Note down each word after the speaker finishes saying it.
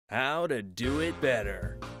How to do it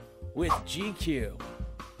better with GQ.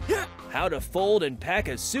 How to fold and pack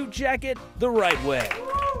a suit jacket the right way.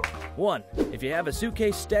 1. If you have a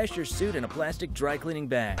suitcase, stash your suit in a plastic dry cleaning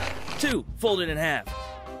bag. 2. Fold it in half.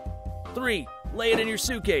 3. Lay it in your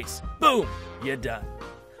suitcase. Boom! You're done.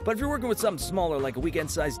 But if you're working with something smaller like a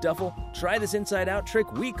weekend-sized duffel, try this inside-out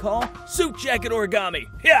trick we call suit jacket origami.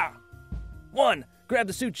 Yeah! 1. Grab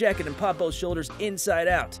the suit jacket and pop both shoulders inside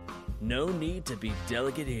out. No need to be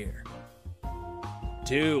delicate here.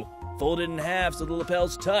 2. Fold it in half so the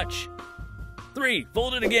lapels touch. 3.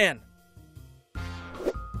 Fold it again.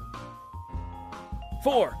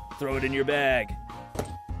 4. Throw it in your bag.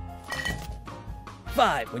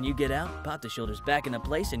 5. When you get out, pop the shoulders back into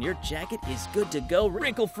place and your jacket is good to go,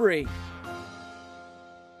 wrinkle-free.